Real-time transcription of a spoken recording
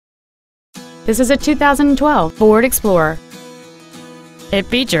This is a 2012 Ford Explorer. It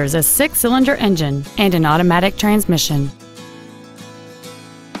features a 6-cylinder engine and an automatic transmission.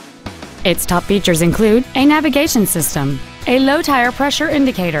 Its top features include a navigation system, a low tire pressure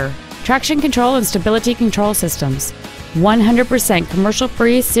indicator, traction control and stability control systems, 100%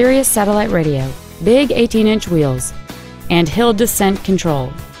 commercial-free Sirius satellite radio, big 18-inch wheels, and hill descent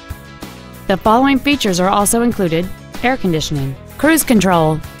control. The following features are also included: air conditioning, cruise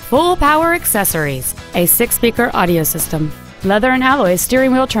control, full power accessories, a 6-speaker audio system, leather and alloy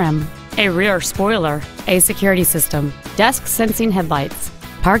steering wheel trim, a rear spoiler, a security system, dusk sensing headlights,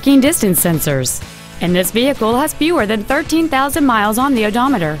 parking distance sensors, and this vehicle has fewer than 13,000 miles on the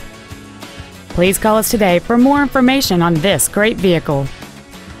odometer. Please call us today for more information on this great vehicle.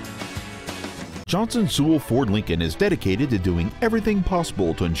 Johnson Sewell Ford Lincoln is dedicated to doing everything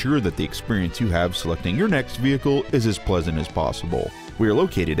possible to ensure that the experience you have selecting your next vehicle is as pleasant as possible. We are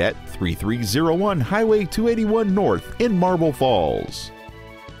located at 3301 Highway 281 North in Marble Falls.